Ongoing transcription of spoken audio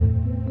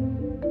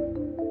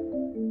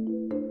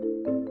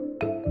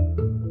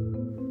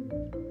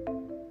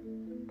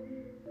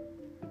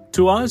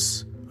To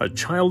us a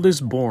child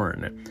is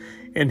born,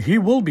 and he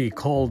will be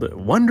called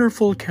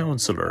Wonderful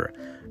Counselor,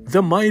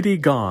 the Mighty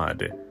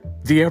God,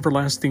 the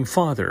Everlasting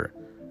Father,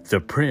 the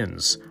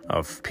Prince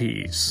of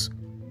Peace.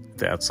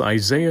 That's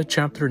Isaiah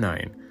chapter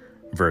 9,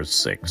 verse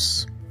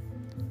 6.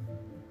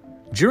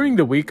 During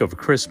the week of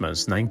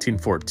Christmas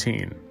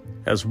 1914,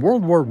 as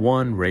World War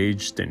I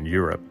raged in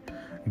Europe,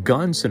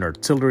 guns and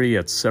artillery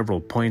at several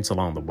points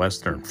along the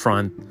Western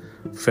Front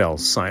fell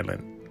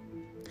silent.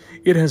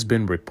 It has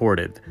been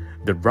reported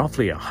that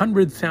roughly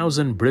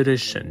 100,000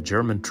 British and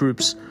German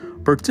troops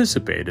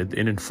participated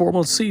in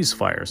informal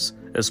ceasefires,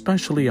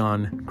 especially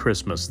on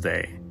Christmas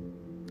Day.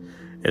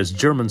 As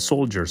German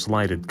soldiers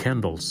lighted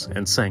candles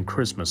and sang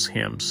Christmas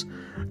hymns,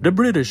 the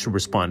British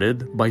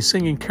responded by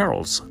singing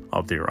carols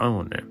of their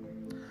own.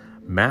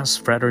 Mass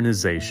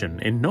fraternization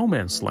in no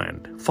man's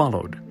land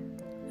followed,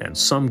 and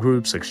some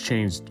groups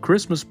exchanged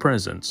Christmas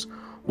presents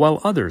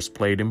while others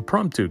played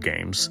impromptu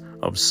games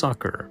of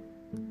soccer.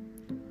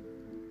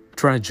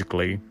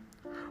 Tragically,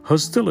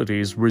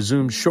 hostilities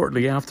resumed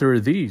shortly after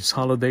these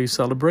holiday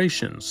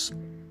celebrations.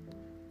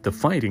 The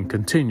fighting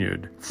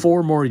continued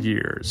 4 more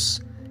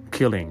years,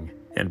 killing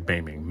and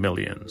maiming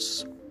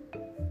millions.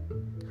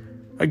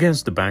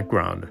 Against the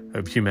background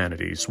of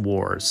humanity's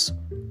wars,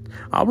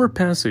 our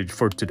passage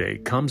for today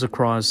comes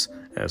across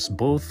as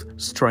both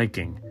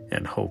striking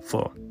and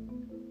hopeful.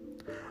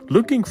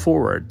 Looking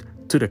forward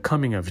to the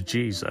coming of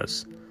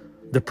Jesus,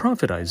 the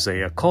prophet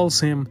Isaiah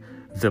calls him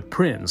the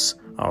Prince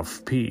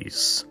of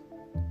Peace.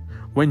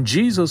 When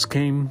Jesus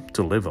came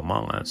to live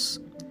among us,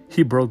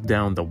 he broke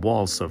down the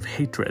walls of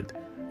hatred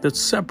that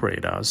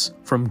separate us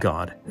from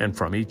God and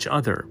from each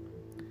other.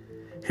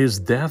 His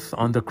death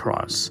on the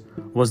cross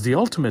was the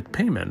ultimate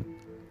payment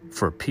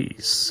for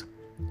peace.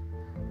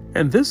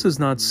 And this is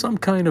not some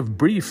kind of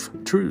brief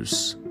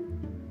truce.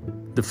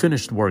 The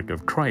finished work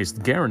of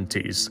Christ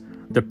guarantees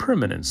the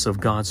permanence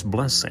of God's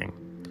blessing.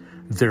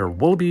 There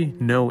will be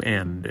no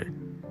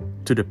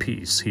end to the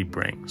peace he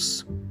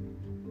brings.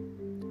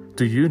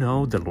 Do you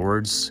know the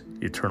Lord's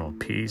eternal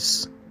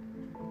peace?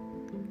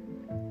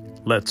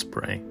 Let's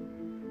pray.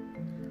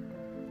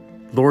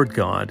 Lord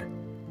God,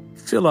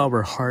 fill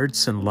our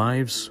hearts and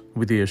lives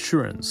with the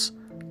assurance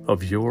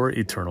of your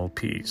eternal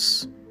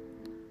peace.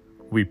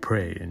 We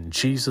pray in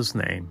Jesus'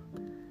 name.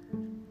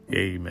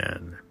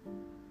 Amen.